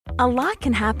A lot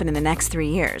can happen in the next 3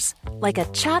 years. Like a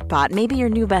chatbot may be your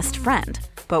new best friend.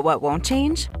 But what won't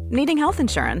change? Needing health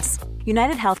insurance.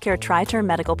 United Healthcare Tri-Term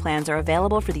Medical Plans are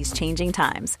available for these changing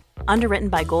times. Underwritten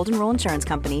by Golden Rule Insurance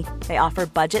Company, they offer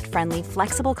budget-friendly,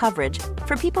 flexible coverage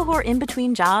for people who are in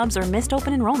between jobs or missed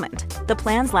open enrollment. The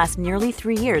plans last nearly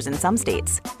 3 years in some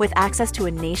states, with access to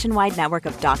a nationwide network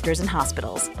of doctors and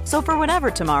hospitals. So for whatever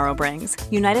tomorrow brings,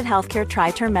 United Healthcare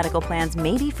Tri-Term Medical Plans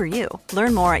may be for you.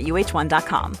 Learn more at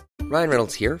uh1.com. Ryan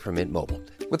Reynolds here from Mint Mobile.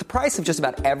 With the price of just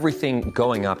about everything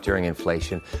going up during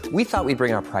inflation, we thought we'd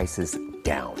bring our prices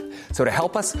down. So to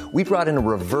help us, we brought in a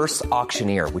reverse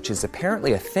auctioneer, which is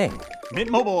apparently a thing. Mint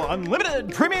Mobile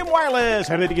Unlimited Premium Wireless.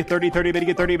 How to get 30, 30, bit to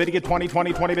get 30, bit to get 20,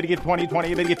 20, 20, bit to get 20,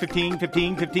 20, bit to get 15,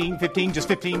 15, 15, 15, just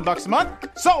 $15 a month?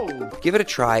 Sold! Give it a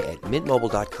try at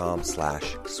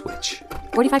mintmobile.com/switch.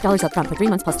 $45 up front for 3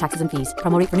 months plus taxes and fees.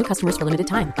 Promo rate for new customers for limited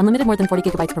time. Unlimited more than 40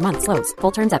 gigabytes per month. Slows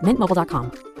full terms at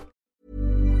mintmobile.com.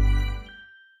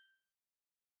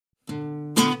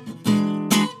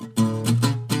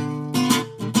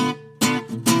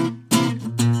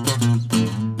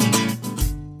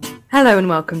 Hello and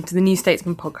welcome to the New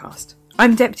Statesman podcast.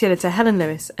 I'm Deputy Editor Helen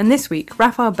Lewis, and this week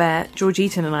Raphael Bear, George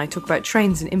Eaton and I talk about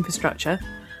trains and infrastructure.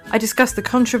 I discuss the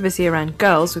controversy around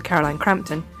girls with Caroline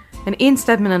Crampton, and Ian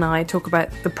Steadman and I talk about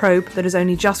the probe that has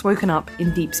only just woken up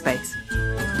in deep space.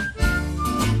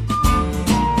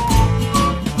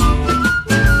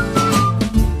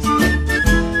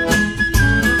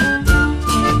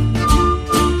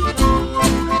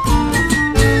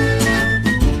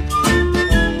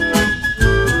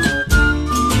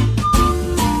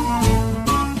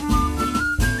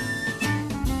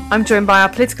 I'm joined by our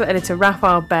political editor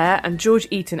Raphael Bear and George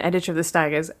Eaton, editor of The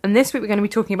Staggers, and this week we're going to be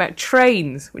talking about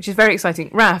trains, which is very exciting.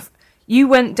 Raph, you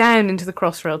went down into the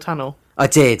Crossrail tunnel. I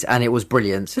did, and it was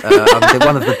brilliant.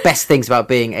 One of the best things about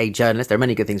being a journalist, there are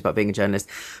many good things about being a journalist,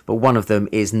 but one of them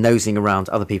is nosing around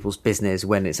other people's business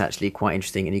when it's actually quite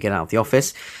interesting and you get out of the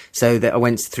office. So that I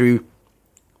went through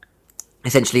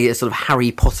essentially a sort of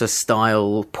Harry Potter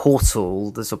style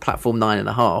portal, the sort of platform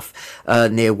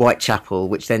 9.5 near Whitechapel,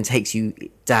 which then takes you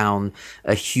down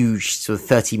a huge sort of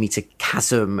 30-metre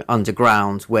chasm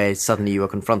underground, where suddenly you are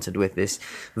confronted with this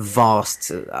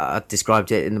vast, I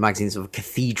described it in the magazine, sort of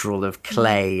cathedral of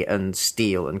clay and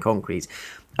steel and concrete.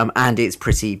 And it's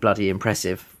pretty bloody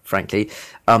impressive, frankly.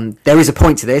 There is a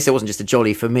point to this. It wasn't just a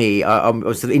jolly for me. I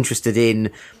was sort of interested in,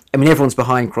 I mean, everyone's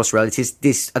behind Crossrail. It is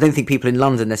this. I don't think people in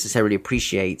London necessarily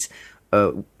appreciate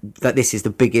that this is the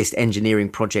biggest engineering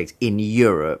project in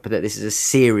Europe, that this is a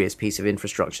serious piece of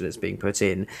infrastructure that's being put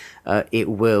in. It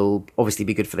will obviously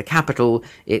be good for the capital.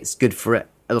 It's good for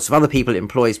lots of other people. It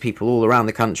employs people all around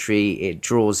the country. It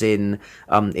draws in...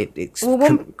 one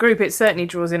group it certainly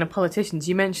draws in are politicians.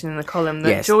 You mentioned in the column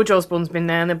that George Osborne's been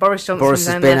there and that Boris Johnson's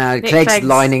been there. Clegg's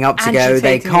lining up to go.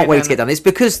 They can't wait to get done. It's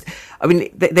because, I mean,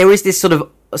 there is this sort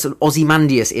of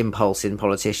Ozymandias impulse in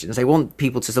politicians. They want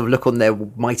people to sort of look on their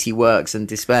mighty works and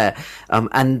despair.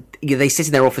 And they sit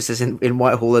in their offices in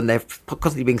Whitehall and they're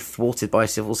constantly being thwarted by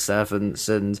civil servants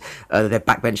and their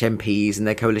backbench MPs and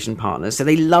their coalition partners. So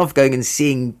they love going and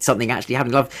seeing something actually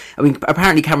happening.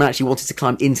 Apparently Cameron actually wanted to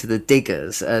climb into the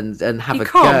diggers and have a go. You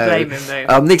can't blame him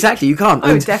though. Exactly, you can't.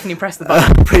 I would definitely press the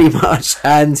button. Pretty much.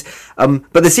 And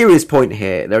but the serious point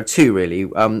here, there are two really.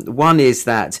 One is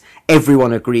that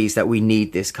everyone agrees that we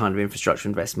need this kind of infrastructure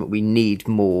investment. We need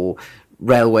more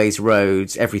railways,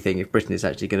 roads, everything, if Britain is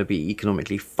actually going to be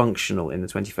economically functional in the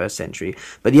 21st century.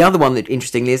 But the other one that,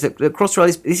 interestingly, is that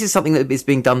Crossrail this is something that is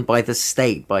being done by the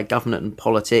state, by government and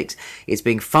politics. It's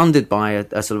being funded by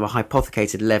a sort of a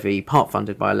hypothecated levy, part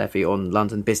funded by a levy on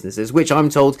London businesses, which I'm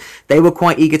told they were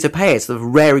quite eager to pay. It's sort of a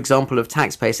rare example of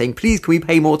taxpayers saying, please, can we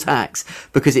pay more tax?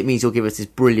 Because it means you'll give us this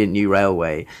brilliant new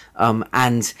railway.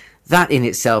 And that in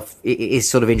itself is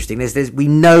sort of interesting. We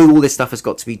know all this stuff has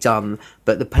got to be done,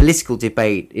 but the political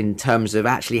debate in terms of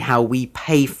actually how we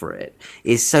pay for it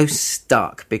is so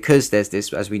stuck, because there's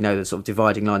this, as we know, the sort of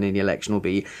dividing line in the election will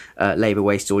be Labour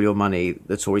waste all your money,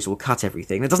 the Tories will cut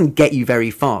everything. That doesn't get you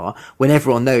very far when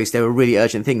everyone knows there are really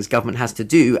urgent things government has to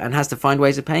do and has to find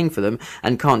ways of paying for them,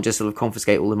 and can't just sort of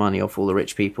confiscate all the money off all the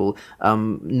rich people,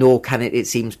 nor can it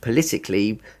seems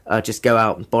politically just go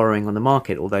out borrowing on the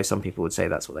market, although some people would say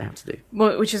that's what they have to do.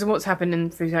 Well, which is what's happened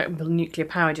in, for example, nuclear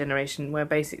power generation, where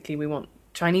basically we want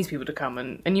Chinese people to come.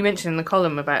 And you mentioned in the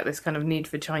column about this kind of need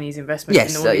for Chinese investment.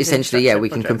 Yes, in all these essentially, we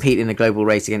projects. can compete in a global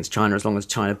race against China as long as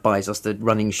China buys us the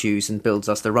running shoes and builds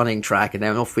us the running track, and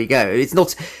then off we go.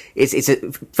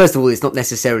 First of all, it's not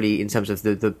necessarily in terms of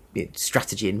the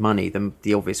strategy and money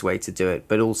the obvious way to do it,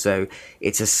 but also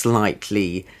it's a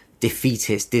slightly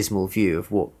defeatist, dismal view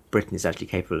of what Britain is actually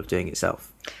capable of doing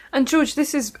itself. And George,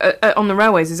 this is, on the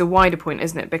railways, is a wider point,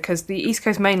 isn't it? Because the East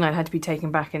Coast Main Line had to be taken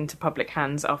back into public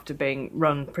hands after being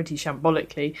run pretty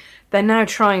shambolically. They're now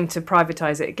trying to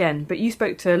privatise it again. But you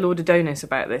spoke to Lord Adonis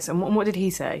about this, and what did he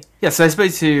say? Yeah, so I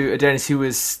spoke to Adonis, who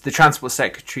was the Transport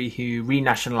Secretary who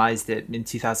renationalised it in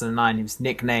 2009. He was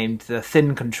nicknamed the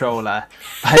Thin Controller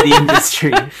by the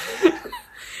industry.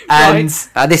 And Right.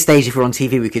 At this stage, if we're on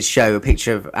TV, we could show a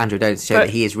picture of Andrew Adonis to show that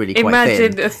he is really quite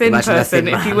thin. Imagine a thin person,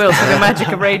 if you will, through the magic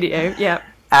of radio. Yeah.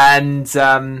 And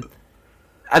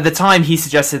at the time, he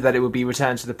suggested that it would be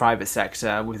returned to the private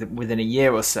sector within a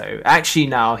year or so. Actually,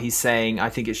 now he's saying, I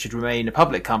think it should remain a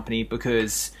public company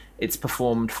because it's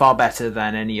performed far better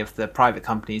than any of the private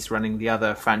companies running the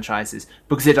other franchises,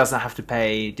 because it doesn't have to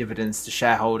pay dividends to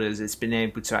shareholders. It's been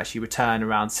able to actually return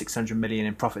around 600 million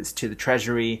in profits to the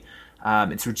Treasury.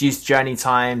 It's reduced journey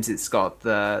times. It's got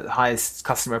the highest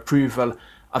customer approval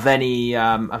of any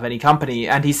company,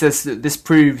 and he says that this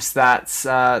proves that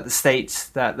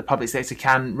the public sector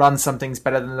can run some things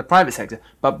better than the private sector.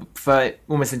 But for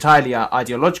almost entirely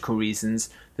ideological reasons,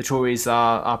 the Tories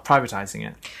are privatising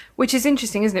it. Which is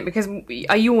interesting, isn't it? Because one of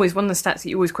the stats that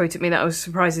you always quote at me that always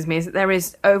surprises me is that there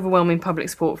is overwhelming public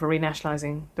support for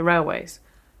renationalising the railways.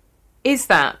 Is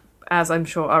that, as I'm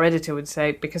sure our editor would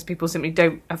say, because people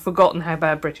simply have forgotten how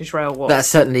bad British Rail was? That's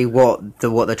certainly what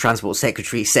the Transport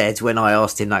Secretary said when I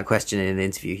asked him that question in an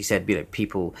interview. He said,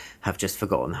 people have just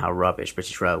forgotten how rubbish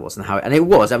British Rail was and it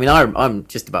was. I mean, I'm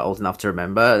just about old enough to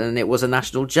remember, and it was a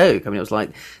national joke. I mean, it was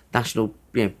like national,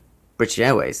 British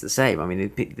Airways, the same. I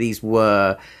mean, these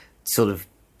were sort of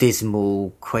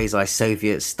dismal,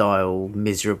 quasi-Soviet style,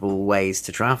 miserable ways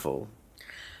to travel.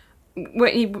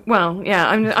 Well, yeah,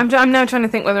 I'm now trying to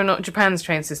think whether or not Japan's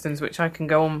train systems, which I can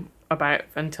go on about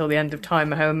until the end of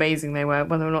time, how amazing they were,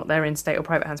 whether or not they're in state or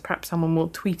private hands. Perhaps someone will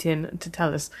tweet in to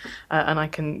tell us, and I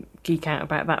can geek out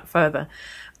about that further.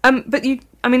 But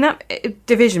that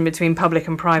division between public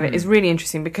and private is really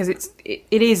interesting because it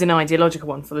is an ideological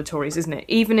one for the Tories, isn't it?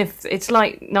 Even if it's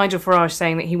like Nigel Farage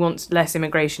saying that he wants less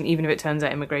immigration, even if it turns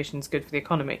out immigration is good for the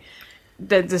economy.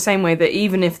 The same way that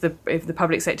even if the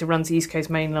public sector runs the East Coast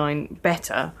Main Line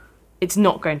better, it's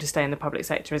not going to stay in the public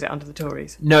sector, is it, under the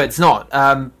Tories? No, it's not.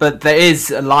 But there is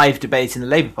a live debate in the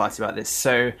Labour Party about this.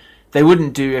 So they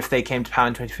wouldn't do, if they came to power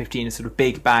in 2015, a sort of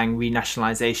big bang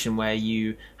renationalisation where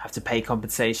you have to pay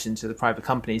compensation to the private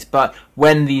companies. But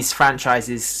when these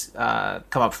franchises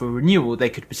come up for renewal, they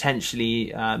could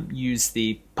potentially use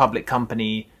the public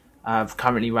company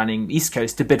currently running East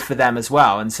Coast to bid for them as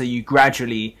well. And so you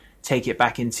gradually take it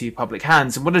back into public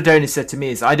hands. And what Adonis said to me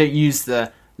is, I don't use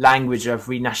the language of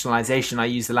renationalisation, I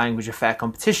use the language of fair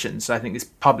competition. So I think this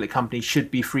public company should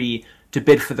be free to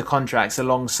bid for the contracts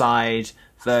alongside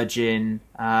Virgin,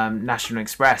 National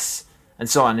Express, and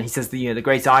so on. And he says the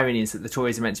great irony is that the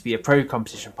Tories are meant to be a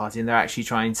pro-competition party, and they're actually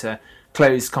trying to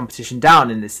close competition down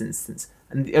in this instance.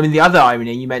 And I mean, the other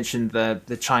irony, you mentioned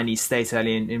the Chinese state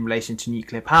earlier in relation to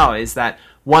nuclear power, is that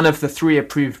one of the 3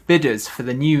 approved bidders for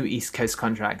the new East Coast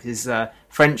contract is a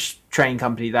French train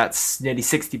company that's nearly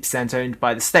 60% owned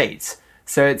by the state.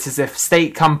 So it's as if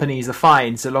state companies are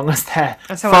fine so long as they're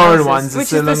foreign ones.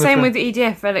 Which is the same with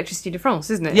EDF, Electricité de France,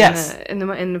 isn't it? Yes. In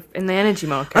the energy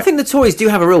market. I think the Tories do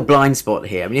have a real blind spot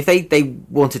here. I mean, if they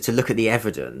wanted to look at the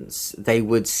evidence, they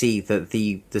would see that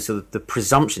the sort of the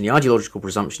presumption, the ideological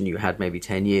presumption you had maybe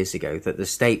 10 years ago, that the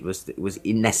state was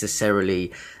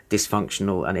unnecessarily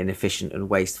dysfunctional and inefficient and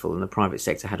wasteful, and the private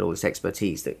sector had all this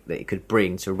expertise that it could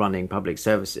bring to running public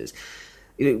services.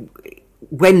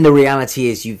 When the reality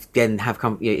is you then have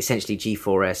essentially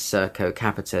G4S, Serco,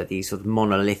 Capita, these sort of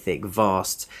monolithic,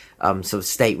 vast sort of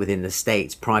state within the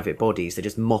state, private bodies that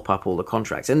just mop up all the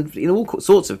contracts. And in all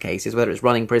sorts of cases, whether it's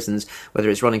running prisons,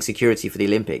 whether it's running security for the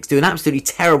Olympics, do an absolutely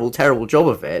terrible, terrible job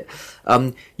of it.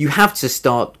 You have to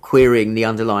start querying the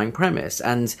underlying premise.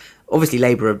 And obviously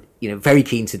Labour are very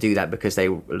keen to do that because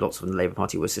lots of the Labour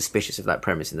Party were suspicious of that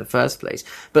premise in the first place.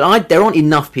 But there aren't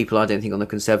enough people, I don't think, on the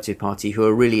Conservative Party who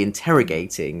are really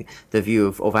interrogating the view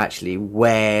of actually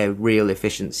where real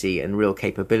efficiency and real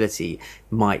capability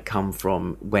might come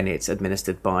from when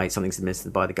something's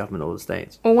administered by the government or the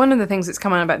state. Well, one of the things that's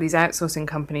come out about these outsourcing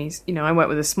companies, I work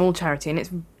with a small charity, and it's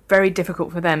very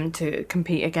difficult for them to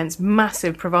compete against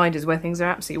massive providers where things are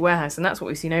absolutely warehouse, and that's what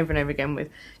we've seen over and over again with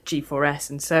G4S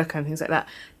and Serco and things like that.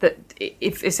 That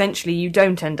if essentially you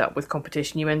don't end up with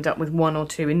competition, you end up with 1 or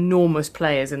 2 enormous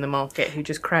players in the market who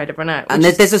just crowd everyone out. And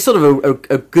there's a sort of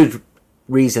a good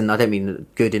reason. I don't mean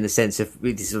good in the sense of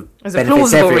it sort of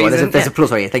benefits everyone.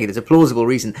 There's a plausible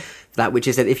reason for that, which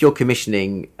is that if you're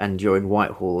commissioning and you're in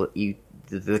Whitehall,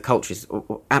 the culture is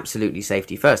absolutely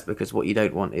safety first, because what you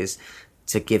don't want is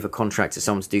to give a contract to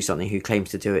someone to do something who claims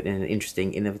to do it in an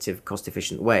interesting, innovative,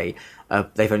 cost-efficient way.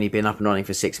 They've only been up and running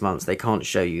for 6 months. They can't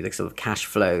show you the sort of cash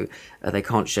flow. They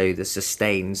can't show you the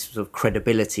sustained sort of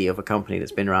credibility of a company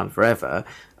that's been around forever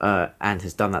and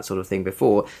has done that sort of thing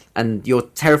before. And you're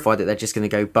terrified that they're just going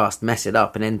to go bust, mess it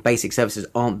up, and then basic services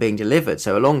aren't being delivered.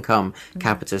 So along come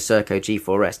Capita, Serco,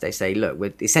 G4S. They say, look,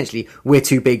 we're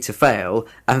too big to fail.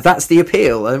 And that's the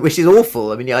appeal, which is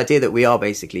awful. I mean, the idea that we are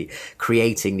basically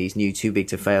creating these new too big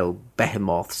to fail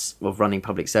behemoths of running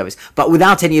public service, but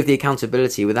without any of the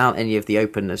accountability, without any of the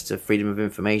openness to freedom of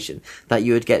information that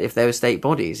you would get if there were state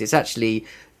bodies. It's actually,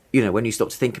 when you stop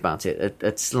to think about it,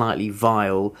 a slightly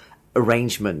vile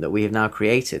arrangement that we have now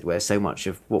created, where so much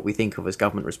of what we think of as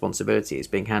government responsibility is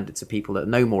being handed to people that are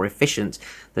no more efficient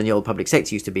than the old public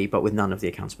sector used to be, but with none of the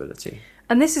accountability.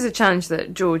 And this is a challenge that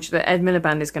Ed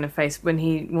Miliband is going to face when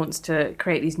he wants to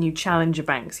create these new challenger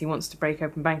banks. He wants to break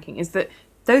open banking, is that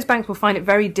those banks will find it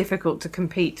very difficult to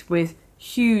compete with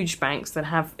huge banks that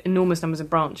have enormous numbers of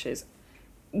branches.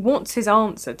 What's his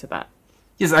answer to that?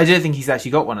 Yes, I don't think he's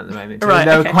actually got one at the moment. Right,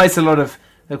 there are quite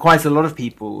a lot of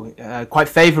people quite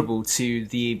favourable to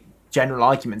the general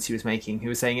arguments he was making, who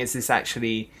were saying, is this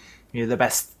actually the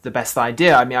best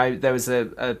idea? I mean, there was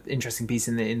a interesting piece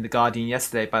in the Guardian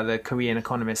yesterday by the Korean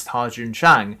economist Ha-Jun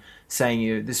Chang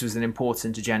saying this was an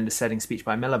important agenda-setting speech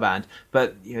by Miliband,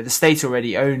 but the state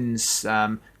already owns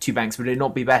two banks. Would it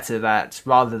not be better that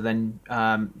rather than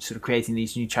sort of creating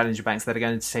these new challenger banks that are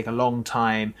going to take a long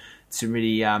time to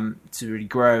really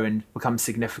grow and become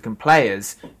significant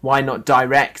players, why not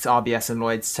direct RBS and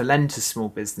Lloyds to lend to small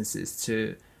businesses,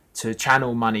 to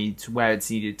channel money to where it's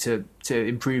needed to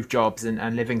improve jobs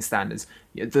and living standards?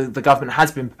 The government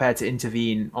has been prepared to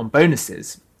intervene on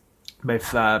bonuses,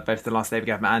 both the last Labour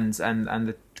government and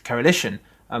the coalition.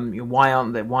 Why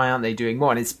aren't they doing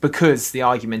more? And it's because the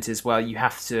argument is, well, you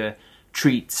have to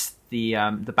treat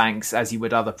the banks as you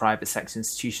would other private sector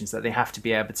institutions, that they have to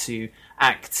be able to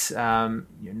act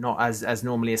not as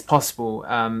normally as possible.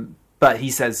 But he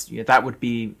says that would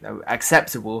be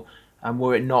acceptable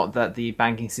were it not that the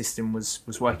banking system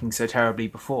was working so terribly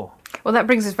before. Well, that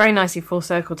brings us very nicely full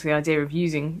circle to the idea of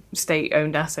using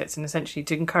state-owned assets and essentially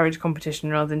to encourage competition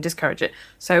rather than discourage it.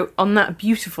 So on that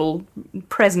beautiful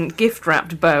present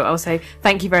gift-wrapped bow, I'll say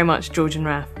thank you very much, George and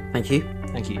Raf. Thank you.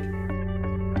 Thank you.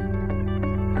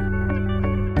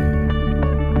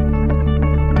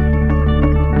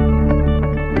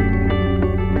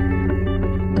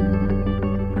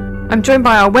 I'm joined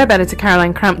by our web editor,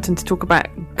 Caroline Crampton, to talk about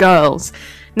Girls.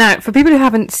 Now, for people who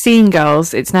haven't seen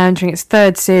Girls, it's now entering its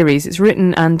third series. It's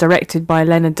written and directed by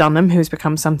Lena Dunham, who has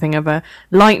become something of a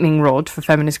lightning rod for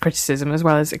feminist criticism, as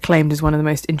well as acclaimed as one of the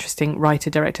most interesting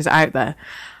writer-directors out there.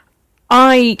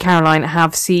 I, Caroline,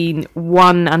 have seen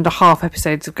 1.5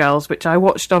 episodes of Girls, which I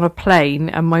watched on a plane,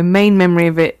 and my main memory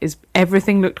of it is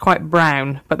everything looked quite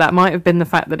brown, but that might have been the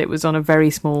fact that it was on a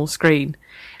very small screen.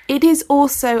 It is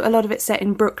also a lot of it set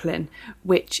in Brooklyn,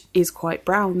 which is quite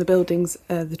brown, the buildings,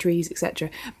 the trees, etc.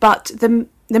 But the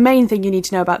main thing you need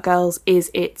to know about Girls is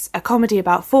it's a comedy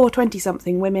about 4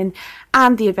 20-something women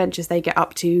and the adventures they get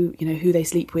up to, who they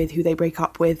sleep with, who they break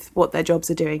up with, what their jobs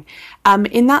are doing.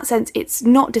 In that sense, it's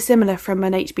not dissimilar from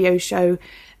an HBO show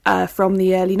from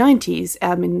the early 90s,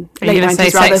 late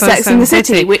 90s rather, Sex and the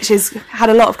City, which has had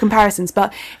a lot of comparisons.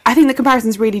 But I think the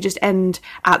comparisons really just end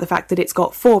at the fact that it's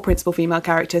got 4 principal female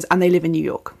characters and they live in New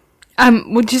York.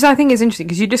 Which is, I think, is interesting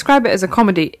because you describe it as a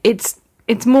comedy. It's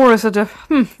more a sort of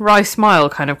wry smile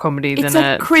kind of comedy than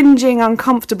a cringing,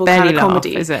 uncomfortable kind of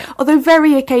comedy. Is it? Although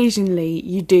very occasionally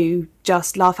you do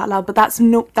just laugh out loud, but that's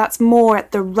more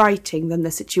at the writing than the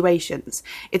situations.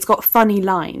 It's got funny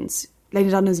lines. Lena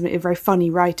Dunham's a very funny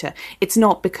writer. It's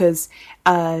not because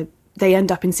they end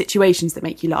up in situations that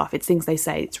make you laugh. It's things they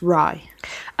say. It's wry.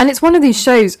 And it's one of these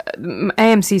shows,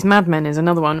 AMC's Mad Men is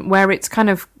another one, where its kind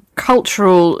of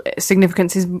cultural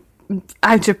significance is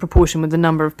out of proportion with the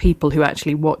number of people who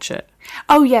actually watch it.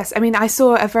 Oh, yes. I mean, I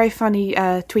saw a very funny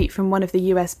tweet from one of the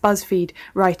US BuzzFeed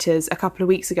writers a couple of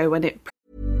weeks ago when it...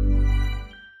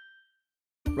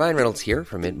 Ryan Reynolds here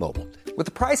from Mint Mobile. With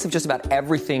the price of just about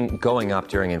everything going up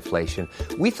during inflation,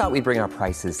 we thought we'd bring our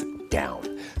prices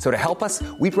down. So to help us,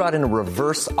 we brought in a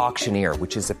reverse auctioneer,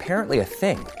 which is apparently a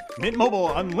thing. Mint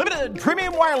Mobile Unlimited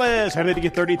Premium Wireless. How to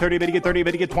get 30, 30, bit to get 30,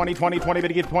 bit to get 20, 20, 20, bit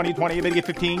to get 20, 20, bit to get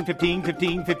 15, 15,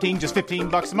 15, 15, just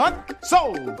 $15 a month?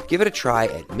 Sold! Give it a try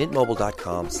at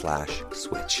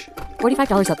mintmobile.com/switch.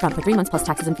 $45 up front for 3 months plus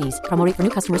taxes and fees. Promo rate for new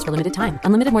customers for limited time.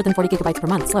 Unlimited more than 40 gigabytes per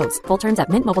month. Slows full terms at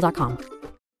mintmobile.com.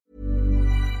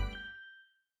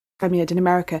 premiered in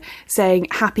America, saying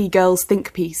 "Happy Girls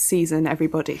Think Piece season,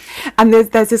 everybody." And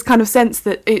there's this kind of sense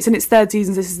that it's in its third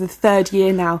season. This is the third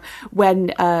year now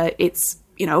when it's,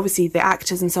 you know, obviously the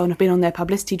actors and so on have been on their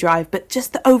publicity drive, but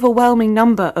just the overwhelming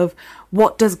number of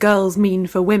what does girls mean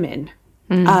for women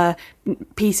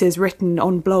pieces written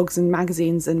on blogs and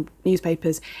magazines and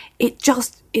newspapers. It's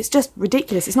just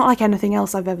ridiculous. It's not like anything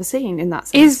else I've ever seen in that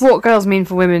sense. Is what girls mean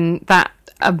for women that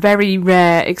a very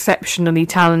rare, exceptionally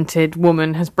talented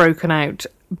woman has broken out,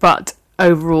 but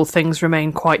overall things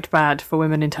remain quite bad for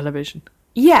women in television?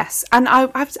 Yes, and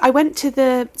I went to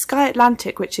the Sky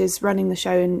Atlantic, which is running the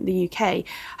show in the UK,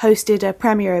 hosted a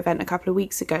premiere event a couple of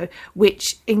weeks ago,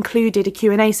 which included a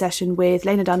Q&A session with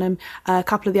Lena Dunham, a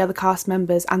couple of the other cast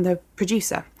members and the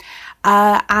producer.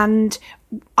 And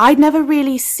I'd never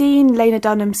really seen Lena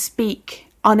Dunham speak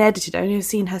unedited. I'd only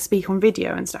seen her speak on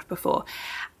video and stuff before.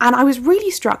 And I was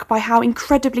really struck by how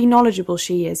incredibly knowledgeable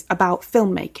she is about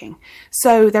filmmaking.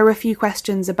 So there were a few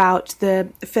questions about the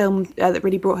film that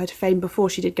really brought her to fame before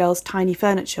she did Girls' Tiny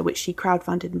Furniture, which she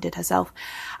crowdfunded and did herself.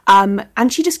 And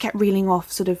she just kept reeling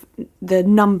off sort of the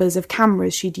numbers of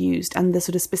cameras she'd used and the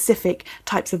sort of specific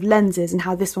types of lenses and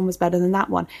how this one was better than that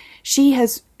one.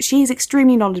 She's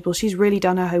extremely knowledgeable. She's really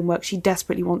done her homework. She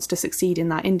desperately wants to succeed in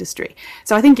that industry.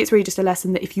 So I think it's really just a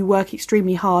lesson that if you work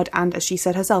extremely hard and, as she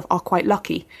said herself, are quite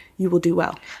lucky, you will do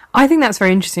well. I think that's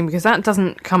very interesting because that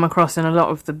doesn't come across in a lot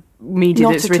of the media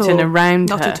that's written around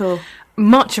her. Not at all.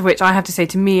 Much of which, I have to say,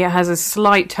 to me, it has a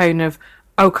slight tone of,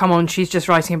 oh, come on, she's just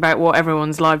writing about what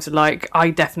everyone's lives are like. I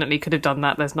definitely could have done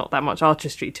that. There's not that much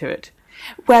artistry to it.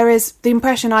 Whereas the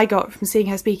impression I got from seeing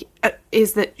her speak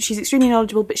is that she's extremely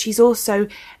knowledgeable, but she's also,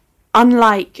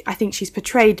 unlike, I think she's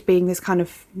portrayed being this kind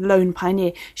of lone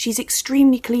pioneer, she's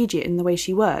extremely collegiate in the way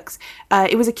she works.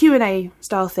 It was a Q&A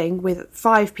style thing with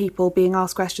 5 people being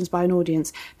asked questions by an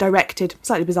audience, directed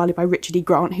slightly bizarrely by Richard E.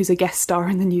 Grant, who's a guest star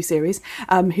in the new series,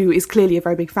 who is clearly a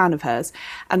very big fan of hers,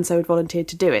 and so had volunteered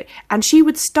to do it. And she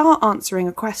would start answering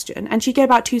a question, and she'd get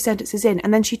about 2 sentences in,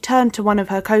 and then she'd turn to one of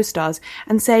her co-stars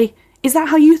and say, "Is that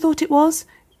how you thought it was?"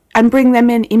 and bring them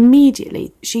in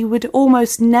immediately. She would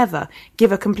almost never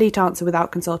give a complete answer without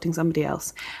consulting somebody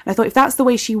else. And I thought, if that's the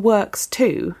way she works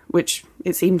too, which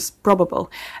it seems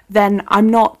probable, then I'm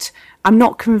not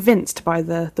convinced by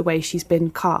the way she's been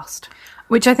cast.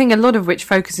 Which I think a lot of which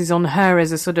focuses on her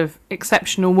as a sort of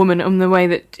exceptional woman and the way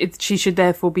that she should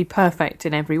therefore be perfect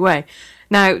in every way.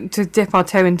 Now, to dip our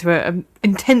toe into an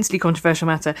intensely controversial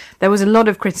matter, there was a lot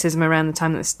of criticism around the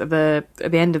time at the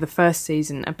end of the first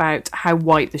season about how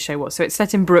white the show was. So it's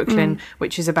set in Brooklyn,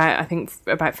 which is about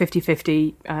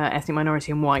 50-50 ethnic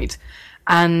minority and white.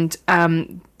 And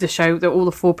the show, all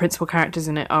the 4 principal characters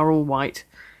in it are all white.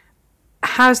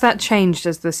 How's that changed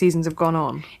as the seasons have gone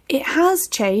on? It has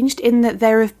changed in that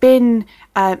there have been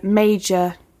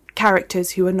major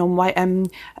characters who are non-white.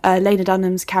 Lena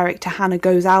Dunham's character Hannah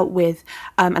goes out with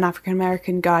an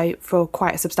African-American guy for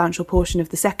quite a substantial portion of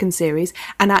the second series,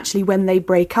 and actually when they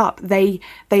break up, they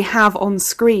have on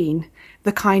screen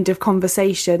the kind of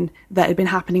conversation that had been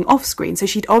happening off screen. So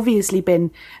she'd obviously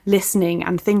been listening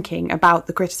and thinking about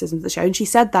the criticisms of the show, and she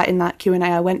said that in that Q&A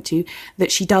I went to,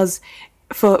 that she does,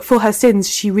 for her sins,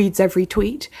 she reads every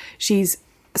tweet.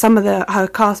 Some of her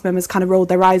cast members kind of rolled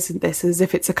their eyes at this as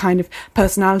if it's a kind of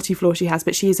personality flaw she has,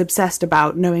 but she is obsessed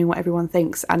about knowing what everyone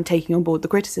thinks and taking on board the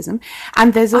criticism.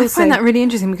 And there's also, I find that really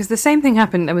interesting because the same thing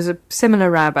happened. There was a similar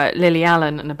row about Lily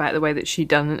Allen and about the way that she'd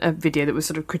done a video that was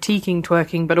sort of critiquing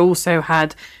twerking, but also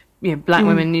had, you know, black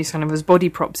women used kind of as body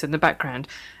props in the background.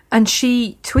 And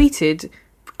she tweeted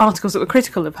articles that were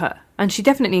critical of her, and she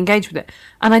definitely engaged with it.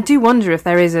 And I do wonder if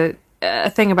there is a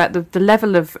thing about the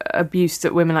level of abuse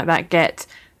that women like that get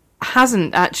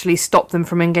hasn't actually stopped them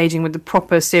from engaging with the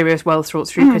proper, serious,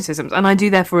 well-thought-through criticisms, and I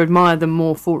do therefore admire them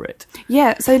more for it.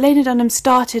 Yeah, so Lena Dunham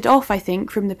started off, I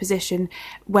think, from the position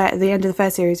where at the end of the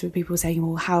first series where people were saying,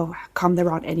 well, how come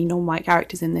there aren't any non-white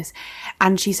characters in this?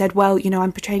 And she said, well, you know,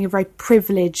 I'm portraying a very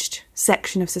privileged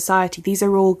section of society. These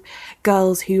are all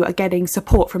girls who are getting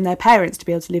support from their parents to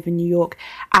be able to live in New York,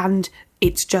 and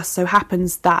it just so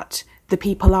happens that the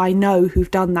people I know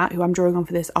who've done that, who I'm drawing on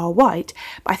for this, are white.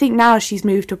 But I think now she's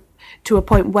moved to a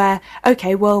point where,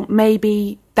 okay, well,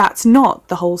 maybe that's not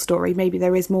the whole story. Maybe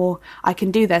there is more I can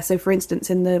do there. So, for instance,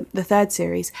 in the third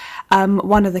series,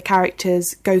 one of the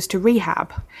characters goes to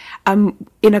rehab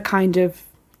in a kind of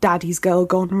daddy's girl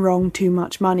gone wrong, too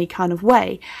much money kind of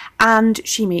way. And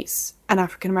she meets an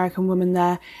African-American woman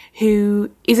there who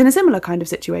is in a similar kind of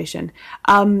situation.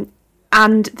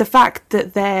 And the fact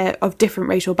that they're of different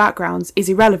racial backgrounds is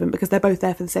irrelevant because they're both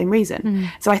there for the same reason.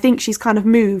 So I think she's kind of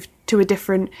moved to a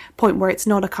different point where it's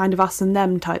not a kind of us and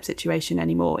them type situation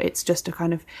anymore. It's just a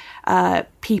kind of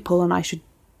people, and I should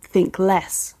think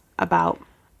less about.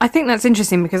 I think that's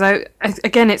interesting because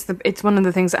again, it's one of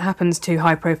the things that happens to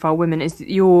high-profile women is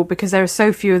that because there are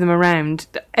so few of them around.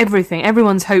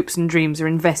 Everyone's hopes and dreams are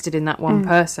invested in that one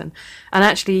person, and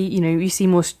actually, you see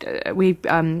more.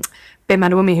 Ben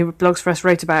Madawumi, who blogs for us,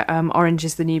 wrote about Orange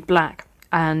is the New Black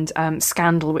and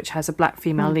Scandal, which has a black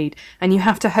female lead, and you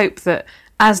have to hope that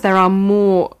as there are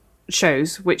more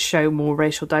shows which show more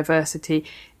racial diversity,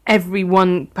 every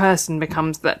one person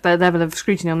becomes that the level of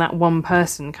scrutiny on that one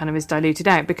person kind of is diluted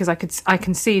out, because I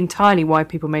can see entirely why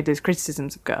people made those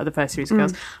criticisms of the first series of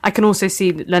Girls. I can also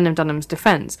see Lena Dunham's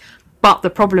defence. But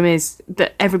the problem is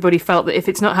that everybody felt that if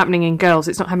it's not happening in Girls,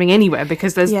 it's not happening anywhere,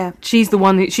 because she's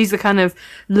the kind of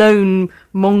lone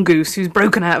mongoose who's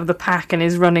broken out of the pack and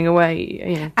is running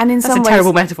away. And in that's some a ways,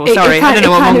 terrible metaphor. Sorry, I don't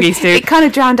know what mongoose do. It kind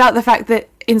of drowned out the fact that,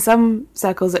 in some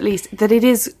circles at least, that it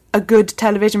is a good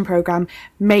television programme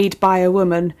made by a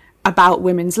woman about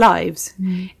women's lives.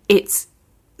 It's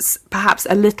perhaps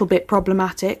a little bit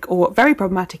problematic, or very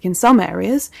problematic in some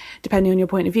areas, depending on your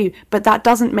point of view, but that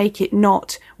doesn't make it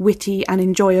not witty and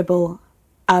enjoyable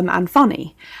and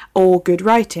funny, or good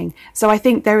writing. So I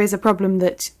think there is a problem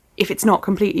that if it's not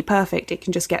completely perfect, it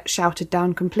can just get shouted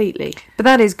down completely. But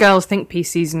that is Girls Think Piece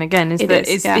season again,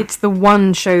 it's the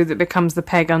one show that becomes the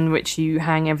peg on which you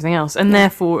hang everything else, and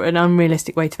therefore an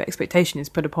unrealistic weight of expectation is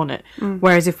put upon it.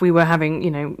 Whereas if we were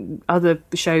having, other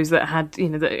shows that had,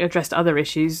 that addressed other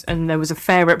issues, and there was a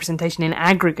fair representation in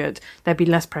aggregate, there'd be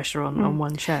less pressure on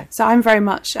one show. So I'm very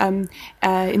much, in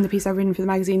the piece I've written for the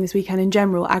magazine this week and in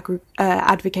general,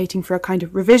 advocating for a kind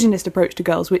of revisionist approach to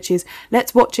Girls, which is,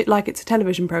 let's watch it like it's a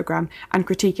television programme and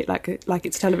critique it like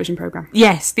it's a television programme.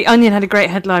 Yes, The Onion had a great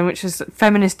headline, which was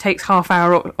 "Feminist takes half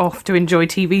hour off to enjoy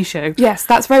TV show." Yes,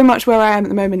 that's very much where I am at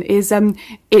the moment.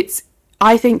 It's,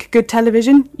 I think, good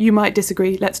television. You might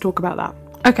disagree. Let's talk about that.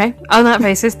 Okay, on that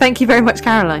basis, thank you very much,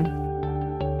 Caroline.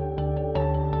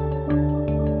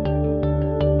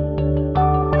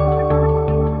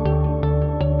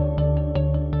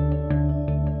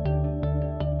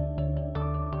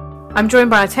 I'm joined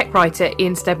by a tech writer,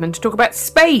 Ian Stedman, to talk about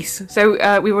space. So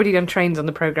we've already done trains on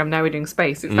the programme, now we're doing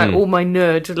space. It's like all my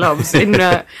nerd loves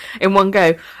in one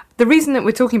go. The reason that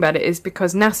we're talking about it is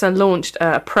because NASA launched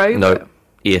a probe. No,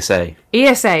 ESA.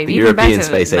 ESA, the even European better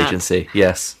Space than Agency,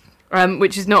 yes.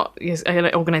 Which is not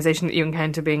an organisation that you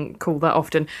encounter being called that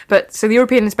often. But so the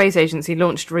European Space Agency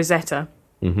launched Rosetta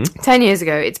 10 years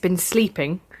ago. It's been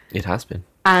sleeping. It has been.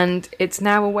 And it's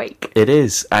now awake. It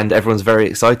is, and everyone's very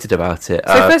excited about it.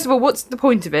 So first of all, what's the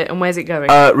point of it, and where's it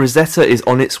going? Rosetta is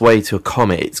on its way to a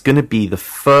comet. It's going to be the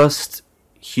first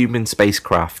human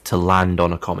spacecraft to land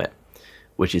on a comet,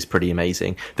 which is pretty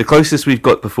amazing. The closest we've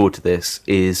got before to this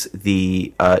is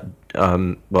the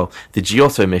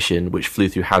Giotto mission, which flew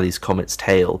through Halley's Comet's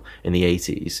tail in the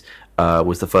 80s.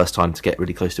 Was the first time to get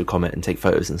really close to a comet and take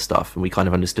photos and stuff. And we kind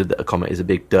of understood that a comet is a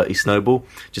big dirty snowball,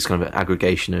 just kind of an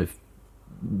aggregation of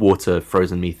water,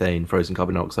 frozen methane, frozen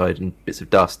carbon dioxide, and bits of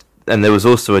dust. And there was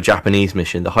also a Japanese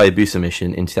mission, the Hayabusa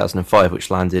mission, in 2005, which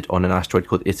landed on an asteroid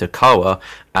called Itokawa.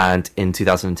 And in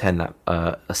 2010, that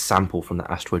a sample from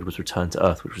that asteroid was returned to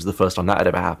Earth, which was the first time that had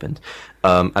ever happened.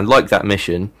 And like that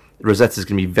mission, Rosetta is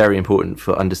going to be very important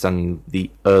for understanding the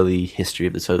early history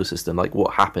of the solar system, like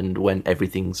what happened when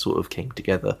everything sort of came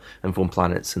together and formed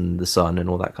planets and the sun and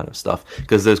all that kind of stuff.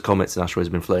 Because those comets and asteroids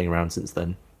have been floating around since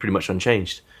then, pretty much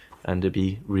unchanged. And it'd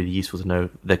be really useful to know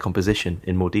their composition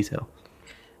in more detail.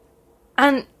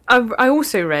 And I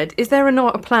also read, is there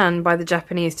not a plan by the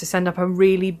Japanese to send up a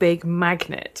really big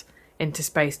magnet into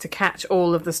space to catch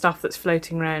all of the stuff that's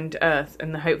floating around Earth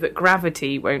in the hope that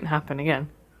gravity won't happen again?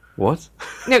 What?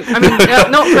 No, I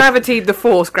mean, not Gravity the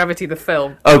Force, Gravity the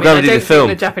film. Oh, Gravity the film.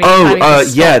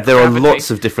 Yeah, there are lots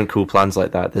of different cool plans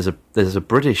like that. There's a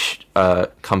British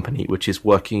company which is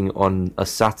working on a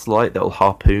satellite that will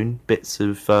harpoon bits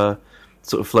of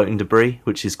sort of floating debris,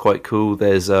 which is quite cool.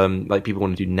 There's like people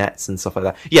want to do nets and stuff like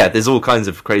that. Yeah, there's all kinds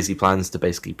of crazy plans to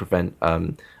basically prevent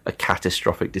a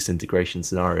catastrophic disintegration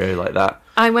scenario like that.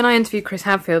 When I interviewed Chris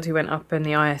Hadfield, who went up in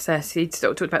the ISS, he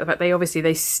sort of talked about the fact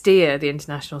they steer the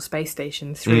International Space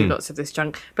Station through lots of this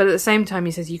junk, but at the same time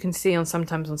he says you can see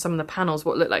sometimes on some of the panels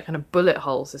what look like kind of bullet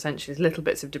holes, essentially, little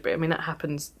bits of debris. I mean, that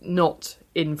happens not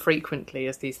infrequently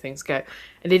as these things go,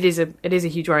 and it is a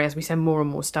huge worry as we send more and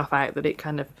more stuff out that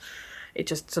it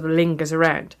just sort of lingers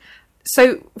around.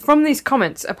 So, from these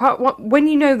comments, when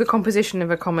you know the composition of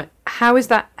a comet, how is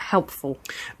that helpful?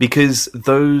 Because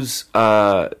those,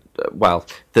 the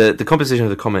composition of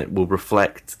the comet will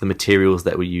reflect the materials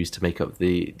that were used to make up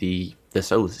the the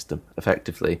solar system,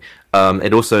 effectively.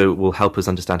 It also will help us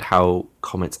understand how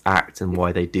comets act and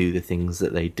why they do the things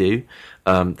that they do.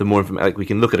 The more information, like we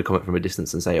can look at a comet from a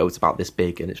distance and say, oh, it's about this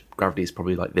big and its gravity is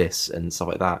probably like this and stuff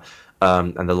like that.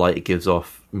 And the light it gives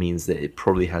off means that it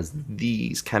probably has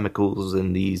these chemicals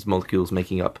and these molecules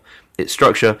making up its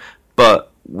structure.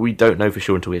 But we don't know for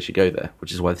sure until we actually go there,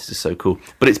 which is why this is so cool.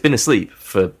 But it's been asleep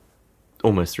for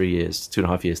almost 3 years,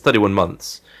 2.5 years, 31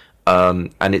 months.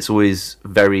 And it's always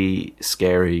very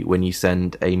scary when you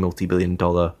send a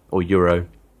multi-billion-dollar or euro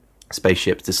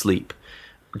spaceship to sleep,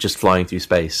 just flying through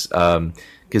space.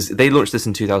 Because they launched this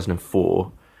in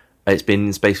 2004. It's been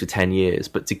in space for 10 years.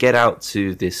 But to get out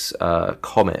to this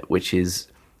comet, which is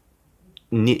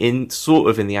in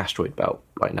the asteroid belt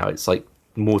right now, it's like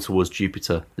more towards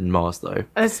Jupiter than Mars, though.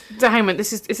 Hang on,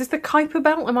 is this the Kuiper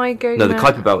Belt? Am I going? No, the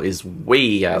Kuiper Belt is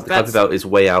way out. The Kuiper Belt is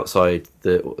way outside.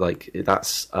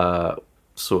 That's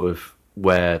sort of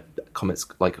where comets,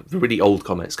 like the really old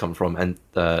comets, come from, and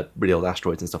really old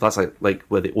asteroids and stuff. That's like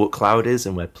where the Oort cloud is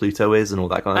and where Pluto is and all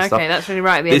that kind of stuff. Okay, that's really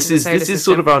right. This is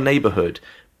sort of our neighborhood,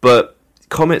 but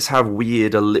comets have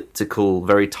weird elliptical,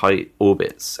 very tight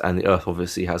orbits, and the Earth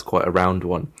obviously has quite a round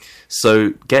one. So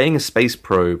getting a space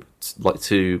probe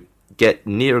to get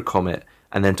near a comet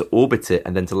and then to orbit it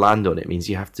and then to land on it means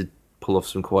you have to pull off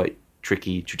some quite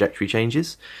tricky trajectory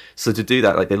changes. So to do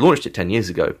that, like they launched it 10 years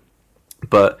ago,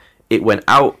 but it went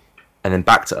out and then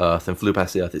back to Earth and flew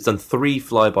past the Earth. It's done 3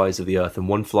 flybys of the Earth and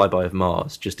 1 flyby of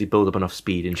Mars just to build up enough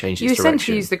speed and change its direction. You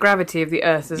essentially use the gravity of the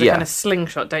Earth as a kind of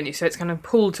slingshot, don't you? So it's kind of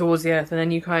pulled towards the Earth and then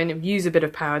you kind of use a bit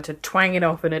of power to twang it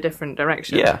off in a different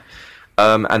direction. Yeah.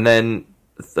 And then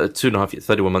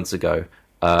 31 months ago,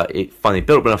 it finally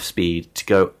built up enough speed to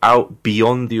go out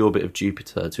beyond the orbit of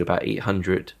Jupiter to about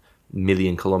 800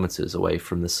 million kilometers away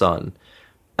from the Sun.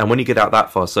 And when you get out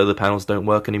that far, solar panels don't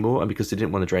work anymore. And because they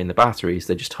didn't want to drain the batteries,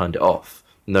 they just turned it off,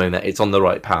 knowing that it's on the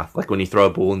right path. Like when you throw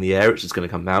a ball in the air, it's just going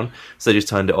to come down. So they just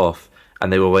turned it off.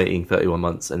 And they were waiting 31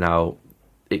 months. And now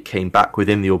it came back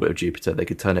within the orbit of Jupiter. They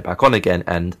could turn it back on again.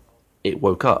 And it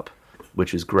woke up,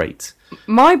 which was great.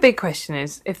 My big question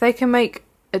is, if they can make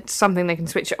something they can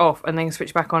switch it off and then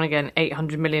switch back on again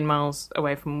 800 million miles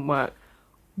away from work,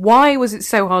 why was it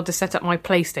so hard to set up my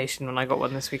PlayStation when I got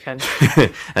one this weekend?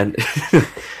 And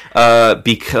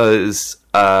because,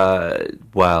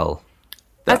 well...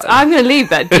 I'm going to leave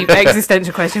that deep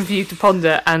existential question for you to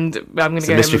ponder, and I'm going to go It's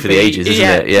a mystery for the ages, isn't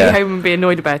it? Yeah, go home and be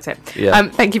annoyed about it. Yeah.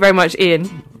 Thank you very much, Ian.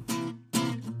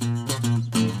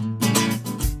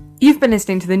 You've been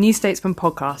listening to the New Statesman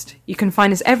podcast. You can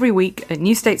find us every week at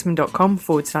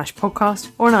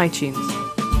newstatesman.com/podcast or on iTunes.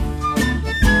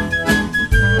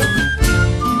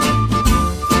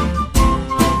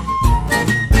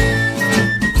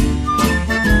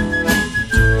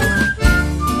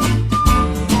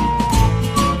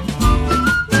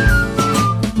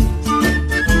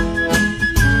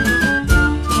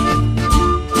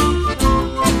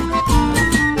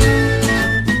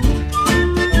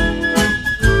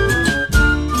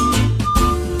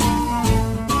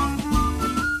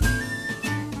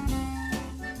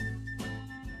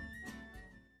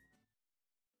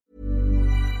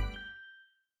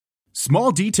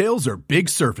 Small details are big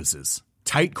surfaces.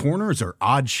 Tight corners are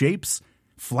odd shapes.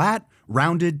 Flat,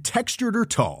 rounded, textured, or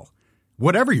tall.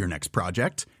 Whatever your next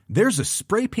project, there's a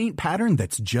spray paint pattern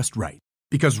that's just right.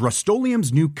 Because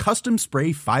Rust-Oleum's new Custom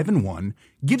Spray 5-in-1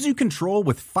 gives you control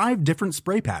with 5 different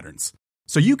spray patterns.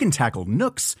 So you can tackle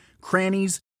nooks,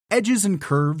 crannies, edges, and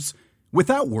curves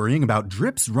without worrying about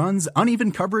drips, runs,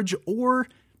 uneven coverage, or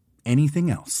anything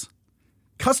else.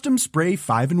 Custom Spray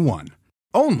 5-in-1.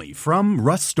 Only from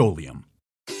Rust-Oleum.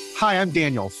 Hi, I'm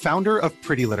Daniel, founder of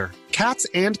Pretty Litter. Cats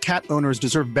and cat owners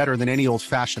deserve better than any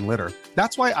old-fashioned litter.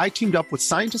 That's why I teamed up with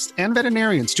scientists and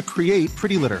veterinarians to create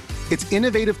Pretty Litter. Its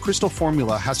innovative crystal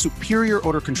formula has superior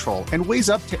odor control and weighs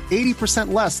up to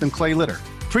 80% less than clay litter.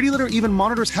 Pretty Litter even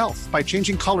monitors health by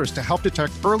changing colors to help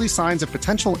detect early signs of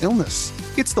potential illness.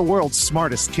 It's the world's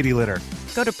smartest kitty litter.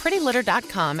 Go to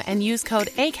prettylitter.com and use code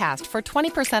ACAST for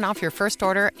 20% off your first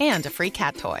order and a free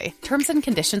cat toy. Terms and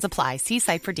conditions apply. See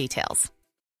site for details.